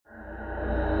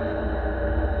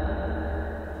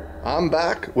I'm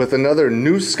back with another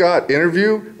NewScott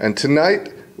interview, and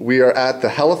tonight we are at the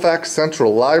Halifax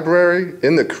Central Library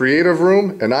in the Creative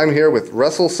Room, and I'm here with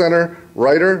Wrestlecentre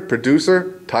writer,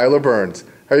 producer, Tyler Burns.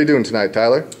 How are you doing tonight,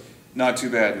 Tyler? Not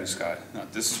too bad, NewScott. No,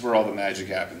 this is where all the magic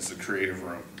happens, the Creative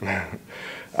Room.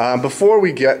 Before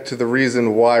we get to the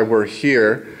reason why we're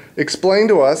here, explain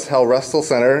to us how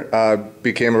Wrestlecentre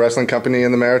became a wrestling company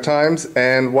in the Maritimes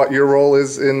and what your role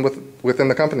is within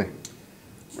the company.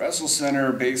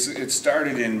 Wrestlecentre, basically, it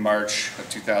started in March of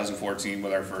 2014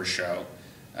 with our first show.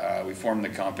 We formed the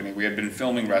company. We had been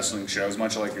filming wrestling shows,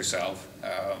 much like yourself,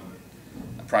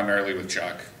 primarily with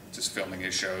Chuck, just filming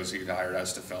his shows. He'd hired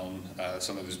us to film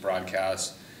some of his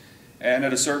broadcasts. And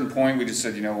at a certain point, we just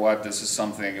said, you know what, this is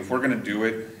something, if we're going to do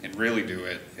it and really do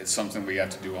it, it's something we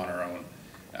have to do on our own.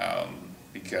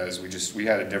 Because we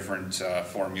had a different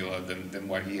formula than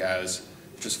what he has,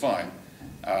 which is fine.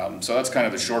 So that's kind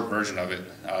of the short version of it.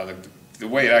 The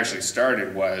way it actually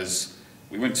started was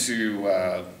we went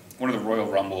to one of the Royal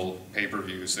Rumble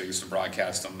pay-per-views. They used to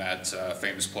broadcast them at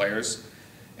Famous Players.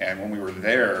 And when we were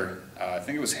there, I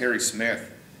think it was Harry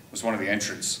Smith was one of the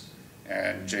entrants.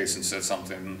 And Jason said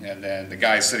something, and then the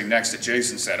guy sitting next to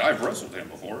Jason said, "I've wrestled him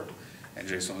before." And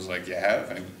Jason was like, "You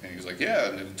have?" And he was like, "Yeah."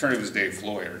 And it turned out it was Dave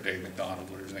Floyd, or Dave McDonald,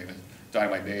 whatever his name is,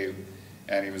 Dynamite Dave.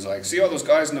 And he was like, "See all those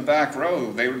guys in the back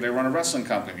row? They run a wrestling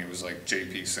company." It was like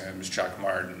J.P. Sims, Chuck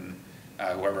Martin,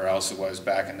 whoever else it was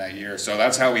back in that year. So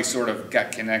that's how we sort of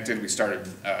got connected. We started,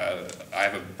 I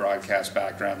have a broadcast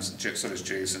background, so does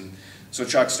Jason. So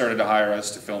Chuck started to hire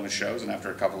us to film his shows, and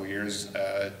after a couple of years,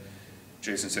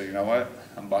 Jason said, "You know what,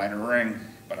 I'm buying a ring,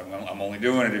 but I'm only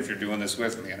doing it if you're doing this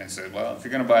with me." And I said, "Well, if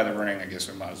you're going to buy the ring, I guess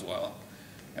we might as well."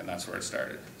 And that's where it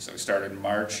started. So we started in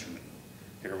March, and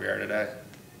here we are today.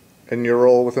 And your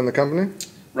role within the company?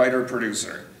 Writer,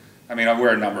 producer. I mean, I wear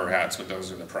a number of hats, but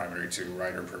those are the primary two: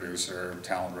 writer, producer,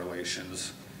 talent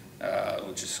relations,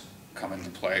 which has come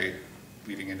into play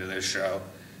leading into this show.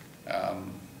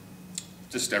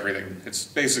 Just everything. It's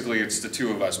the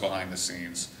two of us behind the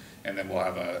scenes. And then we'll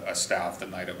have a staff the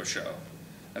night of a show,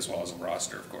 as well as a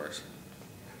roster, of course.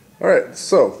 All right,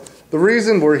 so the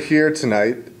reason we're here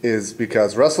tonight is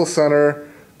because Wrestlecentre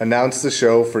announced the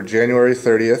show for January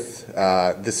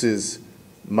 30th. This is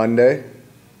Monday,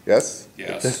 yes?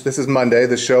 Yes. This is Monday.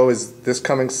 The show is this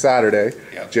coming Saturday,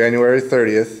 yep. January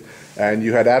 30th. And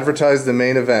you had advertised the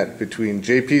main event between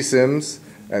J.P. Sims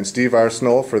and Steve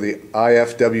Arsenault for the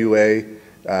IFWA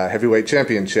Heavyweight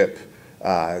Championship.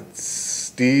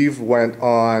 Steve went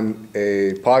on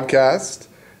a podcast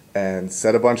and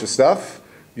said a bunch of stuff.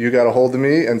 You got a hold of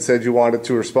me and said you wanted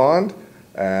to respond,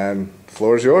 and the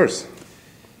floor is yours.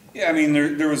 Yeah, I mean,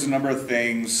 there was a number of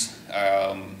things.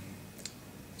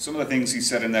 Some of the things he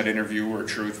said in that interview were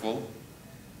truthful.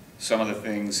 Some of the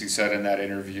things he said in that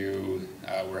interview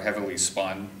were heavily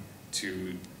spun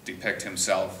to depict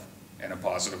himself in a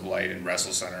positive light, and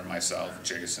Wrestlecentre and myself,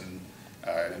 Jason,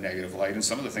 in a negative light, and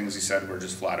some of the things he said were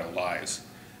just flat out lies.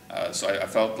 So I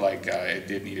felt like it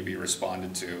did need to be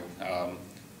responded to.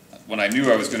 When I knew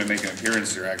I was going to make an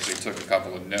appearance here, I actually took a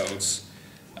couple of notes.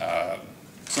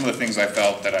 Some of the things I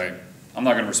felt that I'm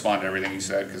not going to respond to everything he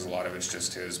said because a lot of it's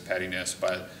just his pettiness,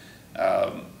 but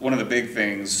one of the big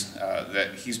things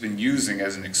that he's been using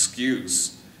as an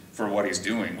excuse for what he's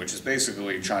doing, which is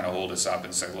basically trying to hold us up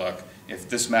and say, look, if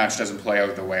this match doesn't play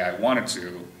out the way I want it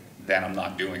to, then I'm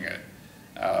not doing it.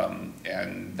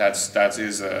 And that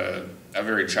is a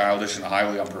very childish and a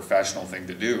highly unprofessional thing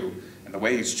to do. And the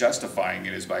way he's justifying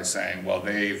it is by saying, well,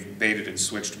 they've baited and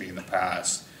switched me in the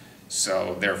past,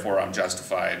 so therefore I'm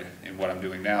justified in what I'm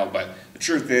doing now. But the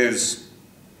truth is,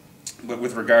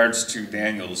 with regards to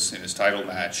Daniels in his title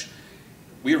match,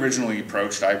 I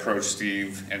approached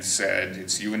Steve and said,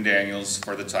 it's you and Daniels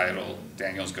for the title,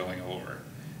 Daniels going over.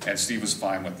 And Steve was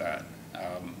fine with that.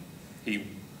 He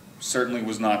certainly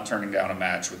was not turning down a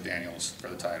match with Daniels for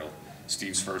the title,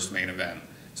 Steve's first main event.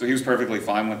 So he was perfectly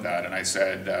fine with that, and I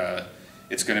said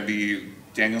it's going to be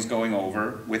Daniels going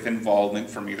over with involvement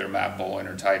from either Matt Bowen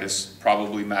or Titus,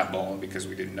 probably Matt Bowen because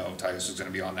we didn't know if Titus was going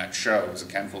to be on that show. It was a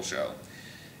Kenful show.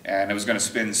 And it was going to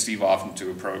spin Steve off into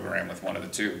a program with one of the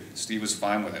two. Steve was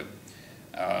fine with it.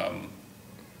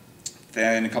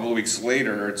 Then a couple of weeks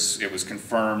later, it was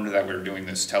confirmed that we were doing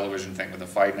this television thing with the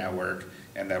Fight Network,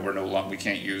 and that we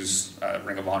can't use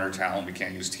Ring of Honor talent, we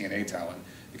can't use TNA talent,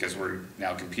 because we're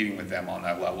now competing with them on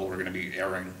that level. We're going to be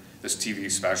airing this TV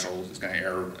special. It's going to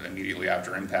air immediately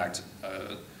after Impact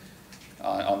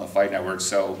on the Fight Network.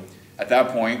 So at that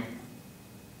point,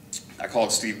 I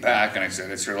called Steve back and I said,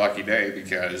 it's your lucky day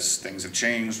because things have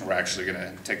changed. We're actually going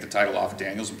to take the title off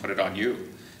Daniels and put it on you.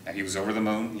 And he was over the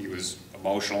moon. He was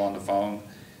emotional on the phone.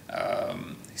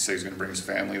 He said he's going to bring his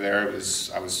family there.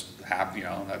 I was happy, you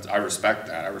know, I respect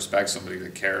that. I respect somebody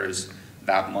that cares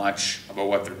that much about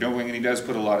what they're doing, and he does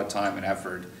put a lot of time and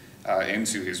effort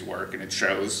into his work, and it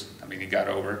shows. I mean, he got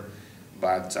over,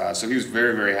 but so he was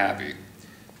very, very happy.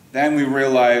 Then we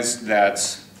realized that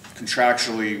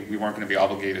contractually we weren't going to be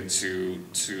obligated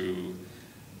to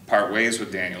part ways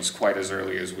with Daniels quite as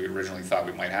early as we originally thought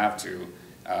we might have to.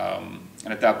 And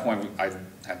at that point, I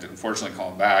had to unfortunately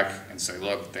call him back and say,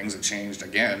 look, things have changed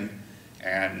again,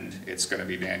 and it's going to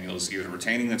be Daniels either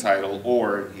retaining the title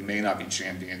or he may not be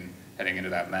champion heading into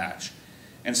that match.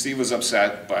 And Steve was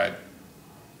upset, but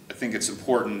I think it's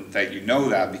important that you know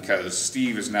that, because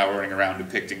Steve is now running around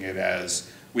depicting it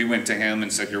as we went to him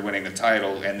and said you're winning the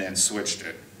title and then switched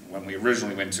it. When we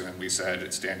originally went to him, we said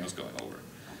it's Daniels going over.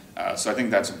 So I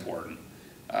think that's important.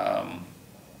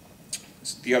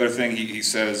 The other thing he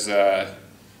says, I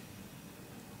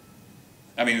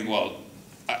mean, well,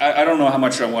 I don't know how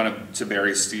much I want to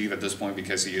bury Steve at this point,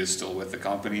 because he is still with the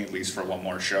company, at least for one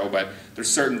more show, but there's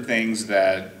certain things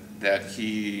that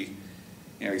he,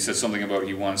 you know, he said something about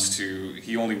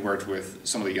he only worked with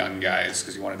some of the young guys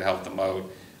because he wanted to help them out.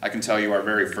 I can tell you our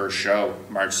very first show,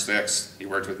 March 6th, he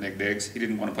worked with Nick Diggs. He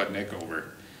didn't want to put Nick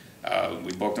over.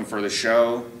 We booked him for the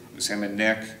show, it was him and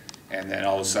Nick, and then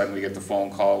all of a sudden we get the phone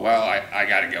call, well, I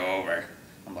got to go over.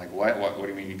 I'm like, what do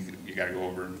you mean you got to go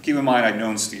over? Keep in mind, I've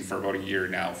known Steve for about a year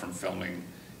now from filming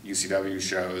UCW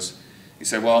shows. He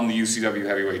said, well, I'm the UCW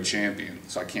heavyweight champion,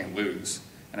 so I can't lose.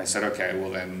 And I said, okay,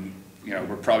 well then, you know,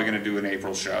 we're probably going to do an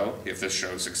April show if this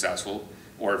show is successful,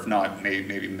 or if not,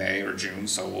 maybe May or June,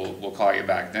 so we'll call you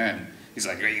back then. He's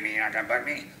like, you mean you're not going to book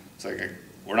me? It's like,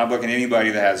 we're not booking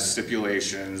anybody that has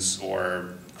stipulations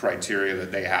or criteria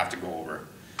that they have to go over.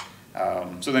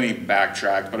 So then he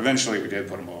backtracked, but eventually we did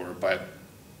put him over. But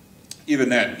even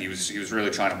then, he was really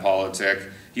trying to politic.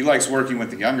 He likes working with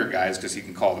the younger guys because he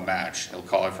can call the match. He'll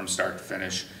call it from start to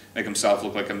finish, make himself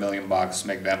look like $1 million,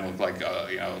 make them look like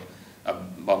a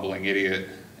bumbling idiot.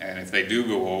 And if they do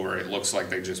go over, it looks like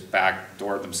they just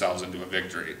backdoored themselves into a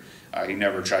victory. He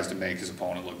never tries to make his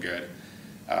opponent look good.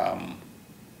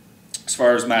 As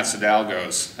far as Matt Sydal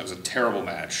goes, that was a terrible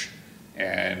match.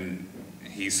 And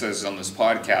he says on this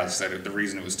podcast that the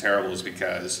reason it was terrible is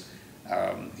because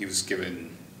he was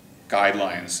given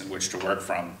guidelines in which to work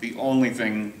from. The only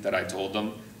thing that I told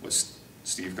them was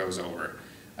Steve goes over.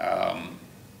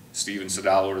 Steve and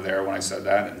Sydal were there when I said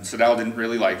that, and Sydal didn't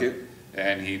really like it,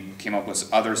 and he came up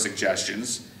with other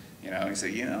suggestions. You know, he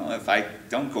said, you know, if I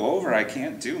don't go over, I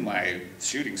can't do my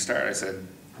shooting star. I said,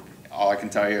 all I can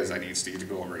tell you is I need Steve to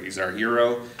go over. He's our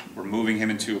hero. We're moving him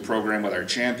into a program with our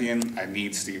champion. I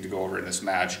need Steve to go over in this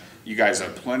match. You guys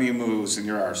have plenty of moves in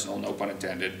your arsenal, no pun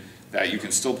intended, that you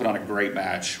can still put on a great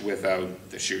match without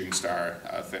the shooting star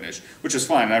finish, which is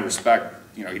fine. And I respect,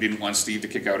 you know, he didn't want Steve to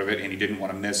kick out of it, and he didn't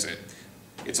want to miss it.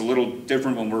 It's a little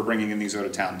different when we're bringing in these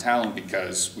out-of-town talent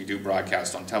because we do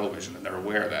broadcast on television, and they're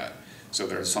aware of that. So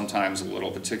they're sometimes a little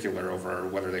particular over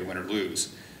whether they win or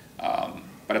lose.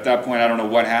 But at that point, I don't know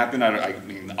what happened. I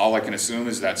mean, all I can assume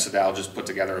is that Sydal just put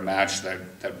together a match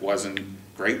that wasn't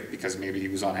great because maybe he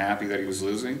was unhappy that he was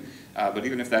losing. But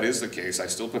even if that is the case, I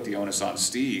still put the onus on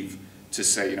Steve to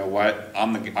say, you know what,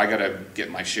 I got to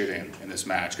get my shit in this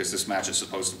match because this match is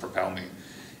supposed to propel me.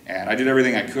 And I did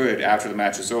everything I could after the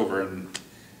match was over. And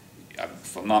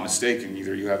if I'm not mistaken,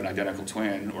 either you have an identical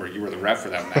twin or you were the ref for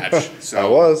that match. So I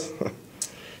was.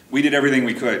 We did everything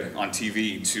we could on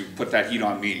TV to put that heat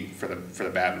on me for the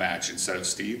bad match instead of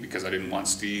Steve, because I didn't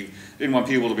want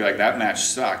people to be like, that match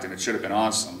sucked and it should have been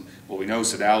awesome. Well, we know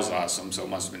Sydal's awesome, so it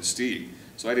must have been Steve.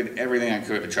 So I did everything I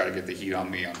could to try to get the heat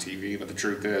on me on TV, but the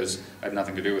truth is I had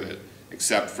nothing to do with it,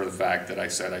 except for the fact that I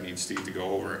said I need Steve to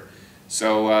go over.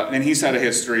 So, and he's had a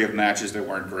history of matches that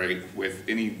weren't great with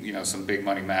some big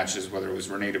money matches, whether it was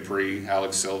Rene Dupree,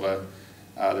 Alex Silva.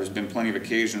 There's been plenty of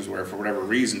occasions where, for whatever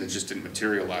reason, it just didn't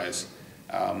materialize.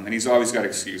 And he's always got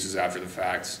excuses after the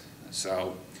fact.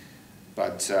 So,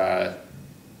 but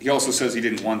he also says he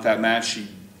didn't want that match. He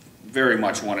very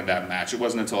much wanted that match. It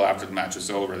wasn't until after the match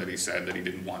was over that he said that he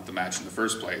didn't want the match in the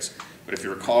first place. But if you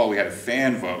recall, we had a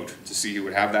fan vote to see who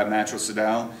would have that match with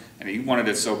Sydal, and he wanted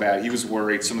it so bad. He was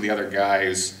worried some of the other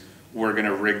guys were going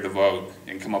to rig the vote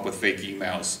and come up with fake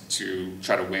emails to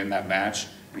try to win that match,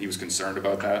 and he was concerned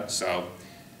about that. So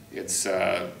it's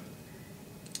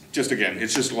just, again,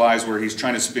 it's just lies where he's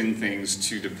trying to spin things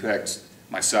to depict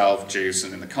myself,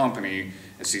 Jason, and the company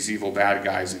as these evil bad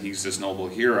guys, and he's this noble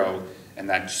hero, and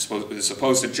that is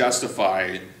supposed to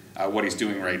justify what he's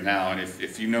doing right now. And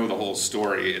if you know the whole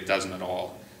story, it doesn't at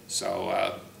all.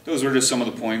 So those were just some of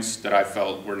the points that I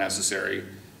felt were necessary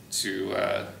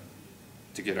to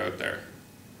get out there.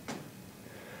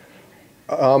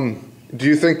 Do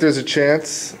you think there's a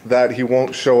chance that he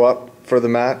won't show up for the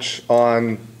match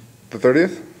on the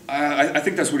 30th? I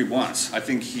think that's what he wants. I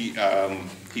think he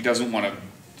doesn't want to.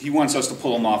 He wants us to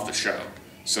pull him off the show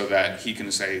so that he can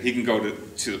go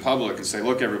to the public and say,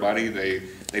 look, everybody,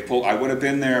 they pull. I would have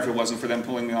been there if it wasn't for them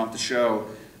pulling me off the show.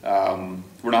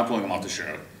 We're not pulling him off the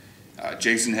show.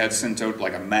 Jason had sent out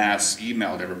like a mass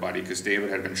email to everybody because David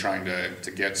had been trying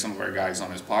to get some of our guys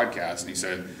on his podcast, and he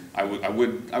said, I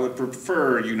would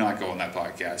prefer you not go on that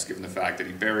podcast, given the fact that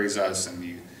he buries us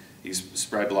and he's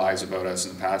spread lies about us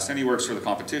in the past, and he works for the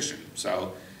competition.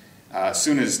 So as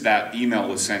soon as that email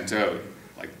was sent out,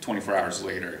 like 24 hours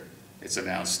later, it's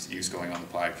announced he's going on the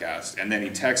podcast. And then he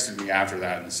texted me after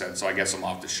that and said, so I guess I'm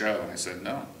off the show. And I said,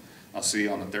 no, I'll see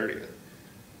you on the 30th.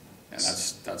 And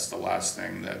that's the last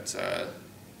thing that,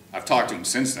 I've talked to him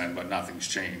since then, but nothing's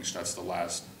changed. That's the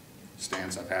last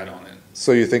stance I've had on it.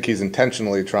 So you think he's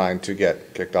intentionally trying to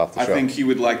get kicked off the show? I think he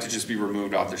would like to just be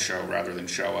removed off the show rather than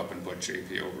show up and put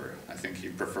JP over. I think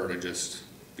he'd prefer to just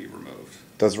be removed.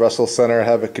 Does Wrestlecentre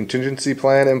have a contingency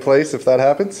plan in place if that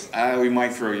happens? We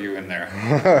might throw you in there.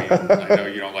 I know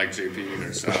you don't like JP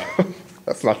either, so.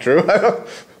 That's not true.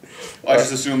 I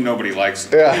just assume nobody likes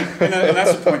him. Yeah. And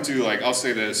that's the point too, like, I'll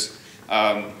say this.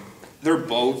 They're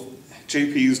both,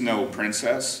 JP's no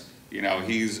princess. You know,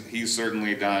 he's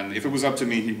certainly done, if it was up to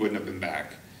me, he wouldn't have been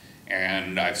back.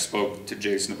 And I've spoke to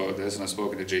Jason about this, and I've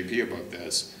spoken to JP about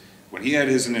this. When he had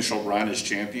his initial run as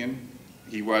champion,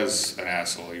 he was an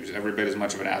asshole. He was every bit as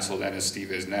much of an asshole then as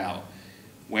Steve is now.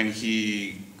 When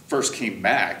he first came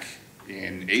back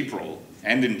in April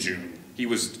and in June, he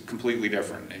was completely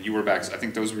different. And you were back, I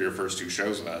think those were your first two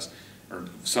shows with us, or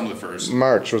some of the first.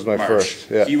 March was my first,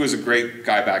 yeah. He was a great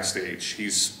guy backstage. He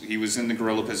was in the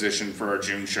gorilla position for our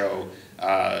June show,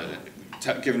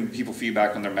 giving people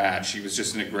feedback on their match. He was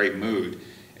just in a great mood.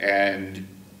 And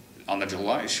on the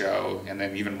July show, and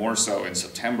then even more so in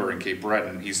September in Cape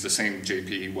Breton, he's the same JP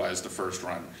he was the first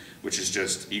run, which is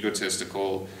just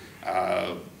egotistical,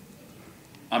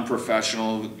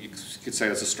 unprofessional. You could say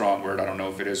that's a strong word. I don't know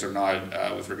if it is or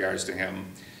not with regards to him.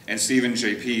 And Steve and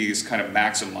JP's kind of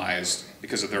maximized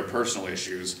because of their personal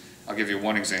issues. I'll give you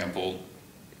one example.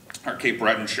 Our Cape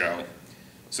Breton show.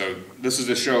 So this is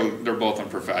a show, they're both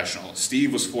unprofessional.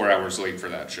 Steve was 4 hours late for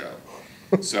that show.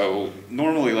 So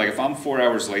normally, like, if I'm 4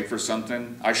 hours late for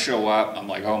something, I show up, I'm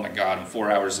like, oh my God, I'm 4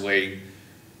 hours late.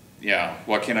 Yeah,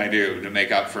 what can I do to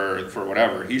make up for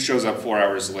whatever? He shows up 4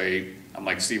 hours late. I'm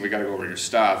like, Steve, we gotta go over your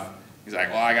stuff. He's like,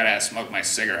 well, I gotta smoke my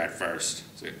cigarette first.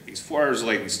 So he's 4 hours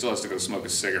late and he still has to go smoke a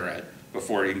cigarette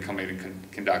before he can come in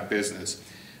and conduct business.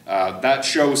 That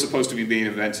show was supposed to be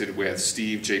being evented with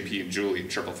Steve, JP, and Julie,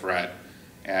 Triple Threat.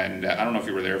 And I don't know if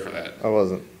you were there for that. I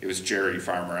wasn't. It was Jerry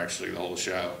Farmer, actually, the whole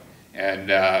show. And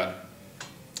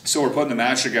so we're putting the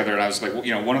match together, and I was like, well,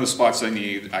 you know, one of the spots I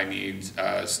need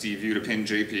Steve, you to pin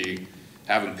JP,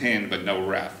 have him pinned, but no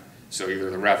ref. So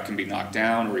either the ref can be knocked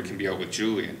down or he can be out with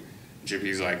Julian.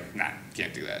 JP's like, nah,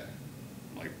 can't do that.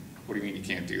 I'm like, what do you mean you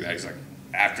can't do that? He's like,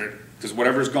 because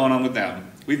whatever's gone on with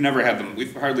them, we've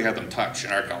hardly had them touch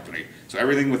in our company. So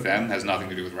everything with them has nothing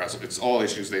to do with wrestling. It's all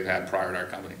issues they've had prior to our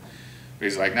company. But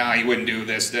he's like, nah, he wouldn't do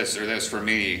this, or this for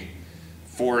me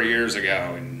 4 years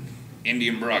ago in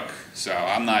Indian Brook. So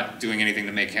I'm not doing anything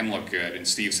to make him look good. And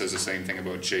Steve says the same thing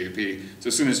about JP. So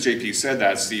as soon as JP said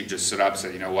that, Steve just stood up and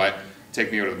said, you know what,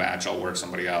 take me out of the match, I'll work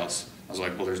somebody else. I was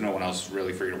like, well, there's no one else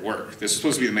really for you to work. This is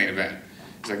supposed to be the main event.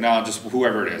 He's like, no, just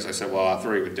whoever it is. I said, well, I'll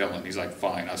throw you with Dylan. He's like,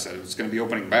 fine. I said, it's going to be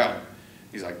opening bell.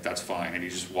 He's like, that's fine. And he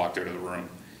just walked out of the room.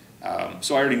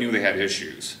 So I already knew they had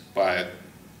issues. But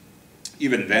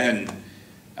even then,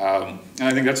 and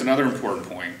I think that's another important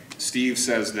point. Steve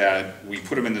says that we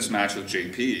put him in this match with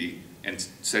JP and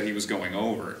said he was going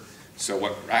over. So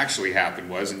what actually happened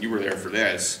was, and you were there for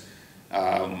this,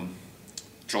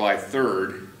 July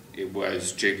 3rd, it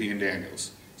was JP and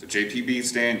Daniels. So JP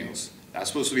beats Daniels. That's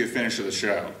supposed to be the finish of the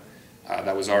show.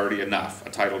 That was already enough, a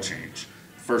title change.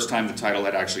 First time the title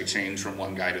had actually changed from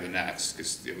one guy to the next,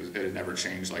 because it had never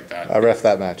changed like that. I ref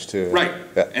that match too. Right.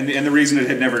 Yeah. And the reason it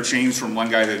had never changed from one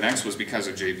guy to the next was because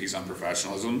of JP's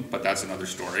unprofessionalism, but that's another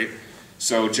story.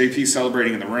 So JP's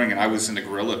celebrating in the ring, and I was in the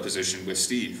gorilla position with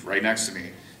Steve right next to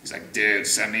me. He's like, dude,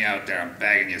 send me out there. I'm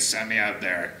begging you, send me out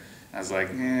there. I was like,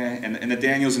 eh. And the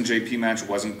Daniels and JP match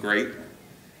wasn't great.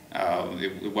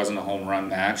 It wasn't a home run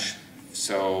match.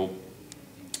 So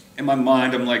in my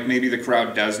mind, I'm like, maybe the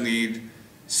crowd does need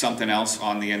something else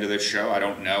on the end of this show. I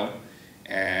don't know.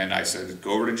 And I said,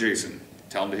 go over to Jason.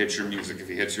 Tell him to hit your music. If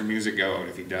he hits your music, go. And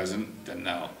if he doesn't, then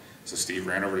no. So Steve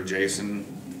ran over to Jason.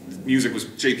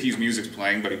 JP's music's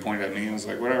playing, but he pointed at me and was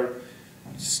like, whatever.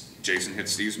 Just Jason hit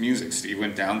Steve's music. Steve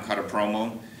went down, cut a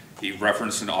promo. He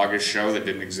referenced an August show that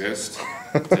didn't exist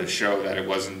to show that it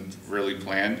wasn't really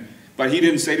planned. But he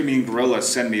didn't say to me in Gorilla,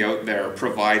 send me out there,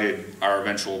 provided our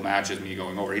eventual match is me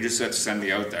going over. He just said, send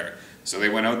me out there. So they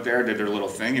went out there, did their little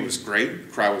thing. It was great.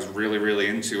 The crowd was really, really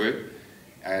into it.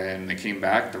 And they came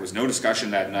back. There was no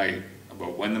discussion that night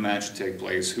about when the match would take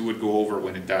place, who would go over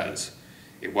when it does.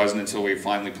 It wasn't until we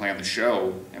finally planned the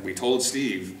show, and we told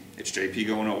Steve, it's JP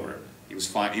going over. He was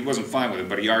fine. He wasn't fine with it,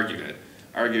 but he argued it.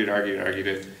 Argued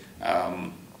it.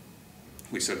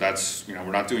 We said that's, we're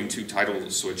not doing 2 title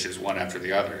switches one after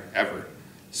the other, ever.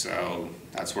 So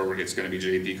that's where it's going to be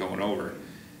JP going over.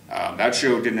 That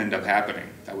show didn't end up happening.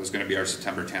 That was going to be our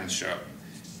September 10th show.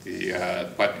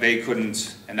 But they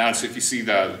couldn't, and that's, if you see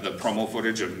the promo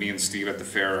footage of me and Steve at the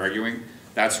fair arguing,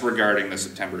 that's regarding the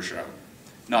September show,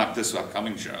 not this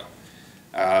upcoming show.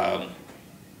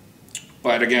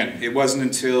 But again, it wasn't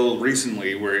until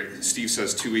recently where Steve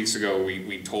says 2 weeks ago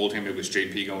we told him it was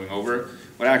JP going over.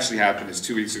 What actually happened is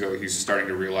 2 weeks ago he's starting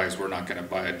to realize we're not going to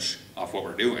budge off what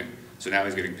we're doing. So now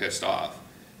he's getting pissed off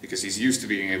because he's used to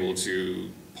being able to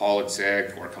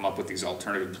politic or come up with these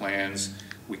alternative plans.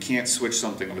 We can't switch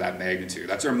something of that magnitude.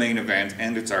 That's our main event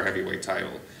and it's our heavyweight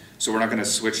title. So we're not going to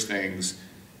switch things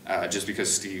just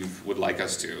because Steve would like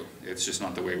us to. It's just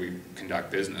not the way we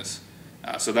conduct business.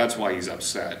 So that's why he's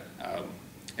upset.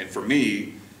 And for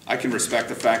me, I can respect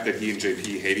the fact that he and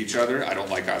JP hate each other. I don't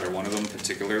like either one of them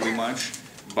particularly much,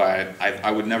 but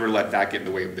I would never let that get in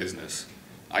the way of business.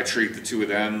 I treat the two of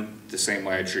them the same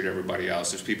way I treat everybody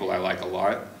else. There's people I like a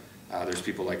lot. There's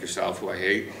people like yourself who I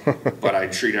hate, but I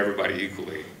treat everybody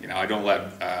equally. I don't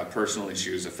let personal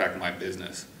issues affect my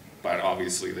business, but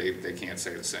obviously they can't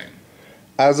say the same.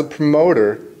 As a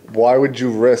promoter, why would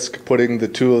you risk putting the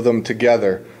two of them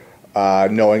together,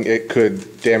 knowing it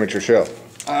could damage your show?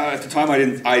 At the time,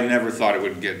 I never thought it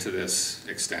would get to this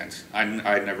extent. I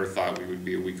never thought we would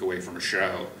be a week away from a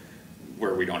show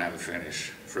where we don't have a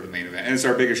finish for the main event. And it's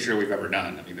our biggest show we've ever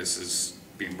done. I mean, this is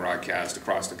being broadcast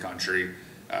across the country.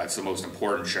 It's the most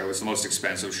important show. It's the most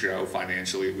expensive show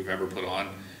financially we've ever put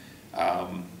on.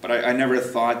 But I never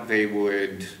thought they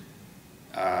would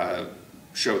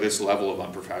show this level of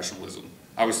unprofessionalism.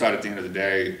 I always thought at the end of the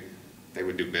day they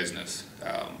would do business.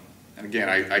 And again,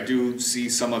 I do see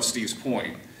some of Steve's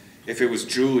point. If it was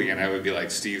Julian, I would be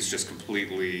like, Steve's just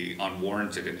completely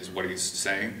unwarranted in what he's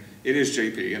saying. It is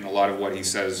JP, and a lot of what he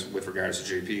says with regards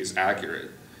to JP is accurate.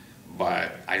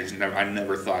 But I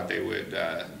never thought they would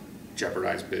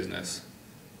jeopardize business.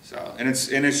 So, and it's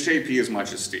JP as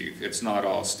much as Steve. It's not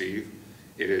all Steve.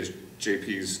 It is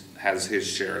JP's has his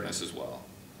share in this as well.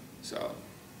 So,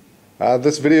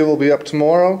 this video will be up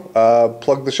tomorrow.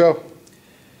 Plug the show.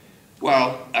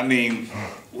 Well, I mean,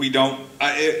 we don't.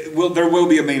 There will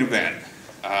be a main event,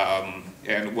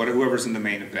 and whoever's in the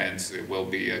main event, it will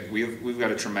be. We've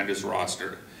got a tremendous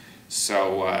roster.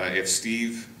 So if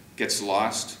Steve gets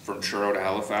lost from Truro to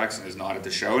Halifax and is not at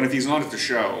the show, and if he's not at the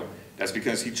show, that's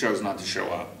because he chose not to show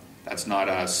up. That's not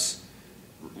us.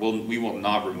 We will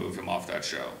not remove him off that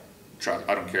show.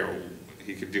 I don't care.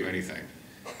 He could do anything,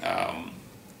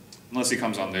 unless he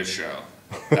comes on this show.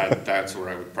 That's where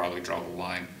I would probably draw the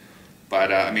line.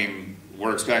 But I mean,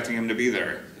 we're expecting him to be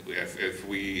there.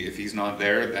 If he's not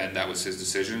there, then that was his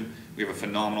decision. We have a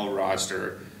phenomenal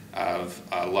roster of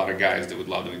a lot of guys that would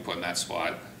love to be put in that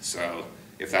spot. So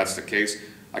if that's the case,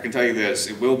 I can tell you this: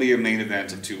 it will be a main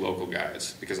event of 2 local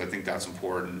guys because I think that's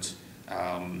important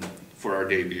for our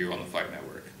debut on the Fight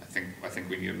Network. I think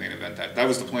we need a main event. That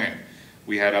was the plan.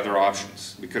 We had other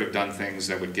options. We could have done things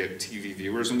that would get TV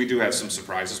viewers, and we do have some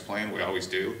surprises planned. We always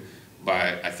do.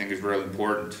 But I think it's really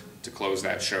important to close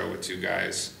that show with 2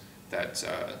 guys that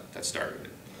started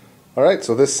it. All right,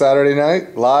 so this Saturday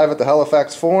night, live at the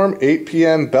Halifax Forum, 8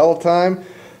 p.m. bell time,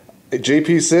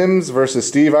 JP Sims versus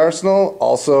Steve Arsenault.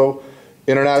 Also,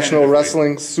 international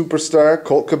wrestling superstar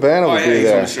Colt Cabana will be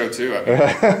there. He's on the show too. I mean,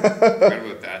 forgot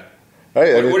about that.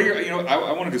 Right, what are your,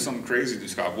 I want to do something crazy,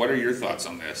 Scott. What are your thoughts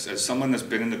on this? As someone that's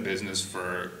been in the business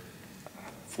for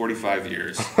 45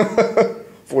 years.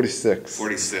 46.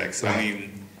 46. I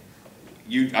mean,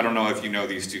 I don't know if you know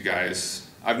these 2 guys.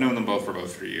 I've known them both for about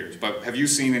 3 years, but have you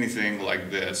seen anything like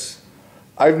this?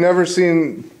 I've never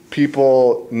seen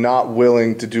people not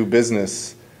willing to do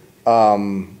business.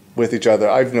 with each other.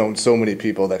 I've known so many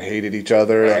people that hated each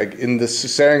other, Right. like in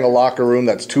sharing a locker room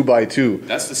that's 2 by 2.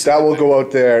 That's the that sad will thing. go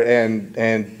out there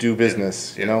and do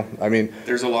business. Yeah. You know, I mean,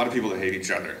 There's a lot of people that hate each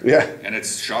other. Yeah. And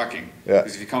it's shocking. Yeah.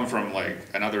 Because if you come from like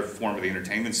another form of the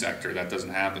entertainment sector, that doesn't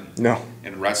happen. no.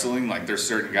 In wrestling, like there's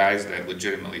certain guys that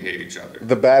legitimately hate each other.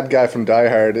 The bad guy from Die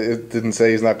Hard didn't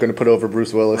say he's not going to put over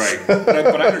Bruce Willis. Right.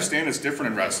 But I understand it's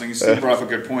different in wrestling. Steve brought up a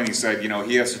good point. He said, you know,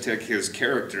 he has to take his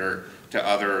character to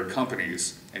other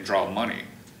companies and draw money.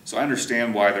 So I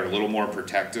understand why they're a little more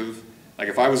protective. Like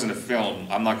if I was in a film,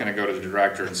 I'm not going to go to the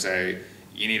director and say,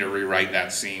 you need to rewrite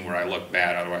that scene where I look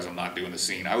bad, otherwise I'm not doing the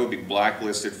scene. I would be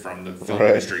blacklisted from the film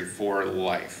industry for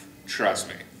life. Trust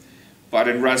me. But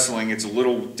in wrestling, it's a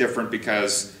little different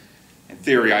because, in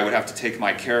theory, I would have to take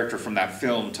my character from that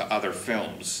film to other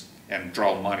films and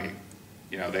draw money.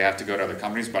 You know, they have to go to other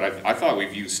companies, but I thought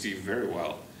we've used Steve very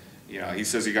well. You know, he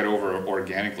says he got over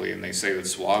organically, and they say that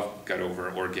Suave got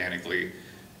over organically.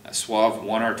 Suave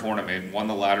won our tournament, won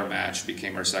the ladder match,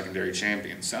 became our secondary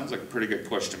champion. Sounds like a pretty good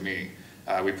push to me.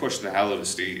 We pushed the hell out of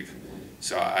Steve.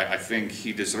 So I think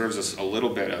he deserves us a little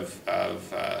bit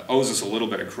owes us a little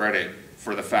bit of credit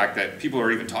for the fact that people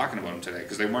are even talking about him today,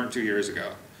 because they weren't 2 years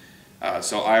ago.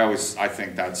 So I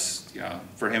think that's, you know,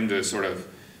 for him to sort of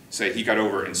say he got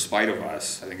over in spite of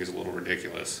us, I think is a little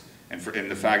ridiculous.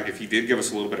 And the fact, if he did give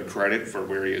us a little bit of credit for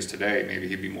where he is today, maybe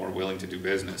he'd be more willing to do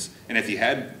business. And if he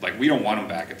had, like, we don't want him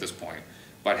back at this point,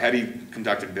 but had he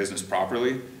conducted business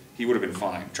properly, he would have been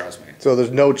fine, trust me. So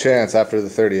there's no chance after the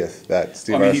 30th that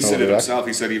Steve Well, I mean, he Arsenault said will it be back? himself.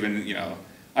 He said even, you know,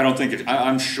 I don't think it,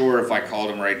 I'm sure if I called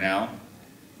him right now,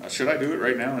 should I do it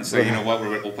right now and say, you know what,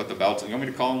 we'll put the belt on. You want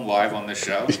me to call him live on this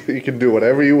show? You can do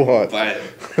whatever you want. But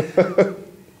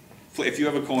if you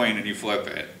have a coin and you flip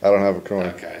it. I don't have a coin.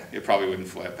 Okay, it probably wouldn't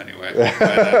flip anyway.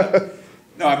 But,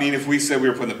 no, I mean, if we said we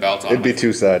were putting the belt on. It'd be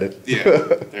two-sided. Yeah,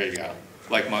 there you go.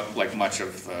 Like much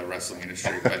of the wrestling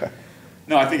industry. But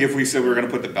no, I think if we said we were going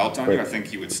to put the belt on you, I think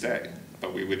he would stay.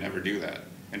 But we would never do that.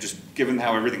 And just given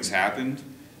how everything's happened.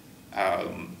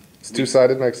 It's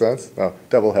two-sided, makes sense? Oh,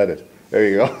 double-headed. There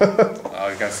you go. Oh,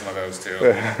 I got some of those too.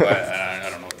 But I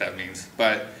don't know what that means.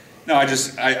 But no,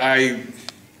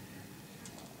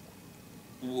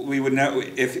 we would know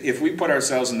if we put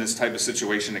ourselves in this type of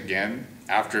situation again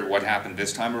after what happened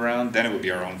this time around, then it would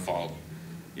be our own fault.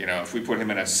 You know, if we put him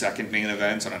in a second main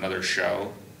event on another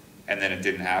show and then it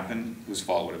didn't happen, whose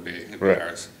fault would it be? It'd be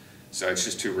ours. So it's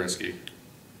just too risky.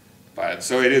 But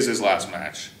so it is his last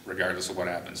match, regardless of what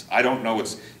happens. I don't know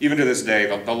what's, even to this day,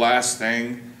 the last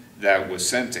thing that was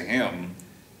sent to him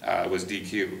was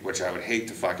DQ, which I would hate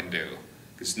to fucking do.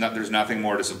 Because there's nothing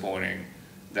more disappointing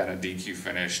than a DQ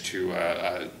finish to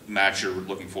a match you're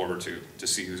looking forward to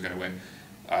see who's going to win.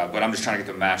 But I'm just trying to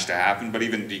get the match to happen. But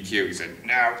even DQ, he said,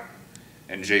 no.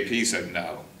 And JP said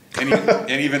no. And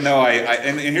even though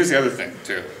and here's the other thing,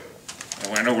 too.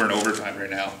 And I know we're in overtime right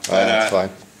now. But, that's fine.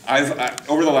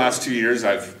 Over the last 2 years,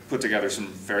 I've put together some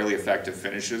fairly effective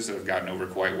finishes that have gotten over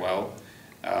quite well.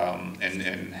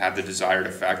 And had the desired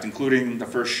effect, including the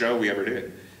first show we ever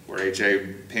did, where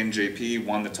AJ pinned JP,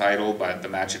 won the title, but the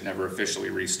match had never officially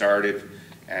restarted,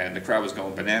 and the crowd was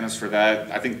going bananas for that.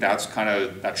 I think that's kind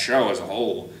of that show as a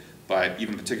whole, but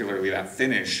even particularly that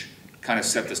finish kind of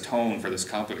set this tone for this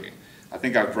company. I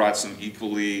think I've brought some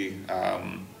equally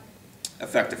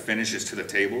effective finishes to the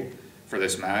table for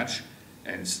this match,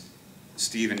 and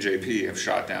Steve and JP have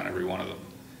shot down every one of them.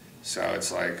 So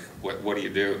it's like, what do you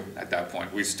do at that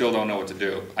point? We still don't know what to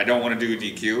do. I don't want to do a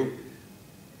DQ.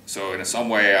 So in some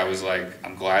way, I was like,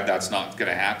 I'm glad that's not going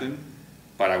to happen.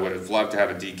 But I would have loved to have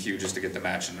a DQ just to get the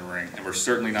match in the ring. And we're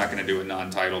certainly not going to do a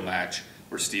non-title match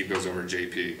where Steve goes over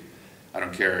JP. I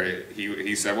don't care.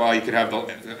 He said, well, you could have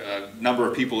a number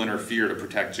of people interfere to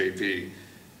protect JP.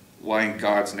 Why in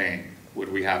God's name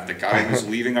would we have the guy who's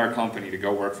leaving our company to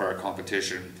go work for our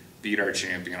competition beat our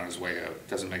champion on his way out?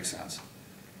 Doesn't make sense.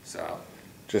 So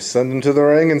just send him to the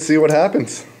ring and see what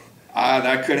happens.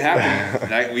 That could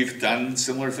happen. We've done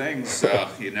similar things, so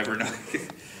you never know.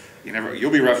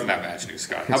 You'll be roughing that match,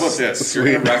 NewScott. How about this? You're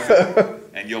going to ref it,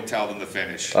 and you'll tell them the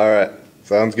finish. All right.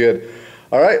 Sounds good.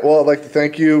 All right. Well, I'd like to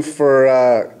thank you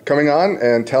for coming on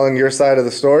and telling your side of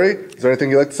the story. Is there anything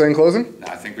you'd like to say in closing? No,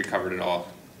 I think we covered it all.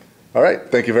 All right.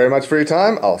 Thank you very much for your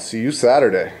time. I'll see you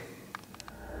Saturday.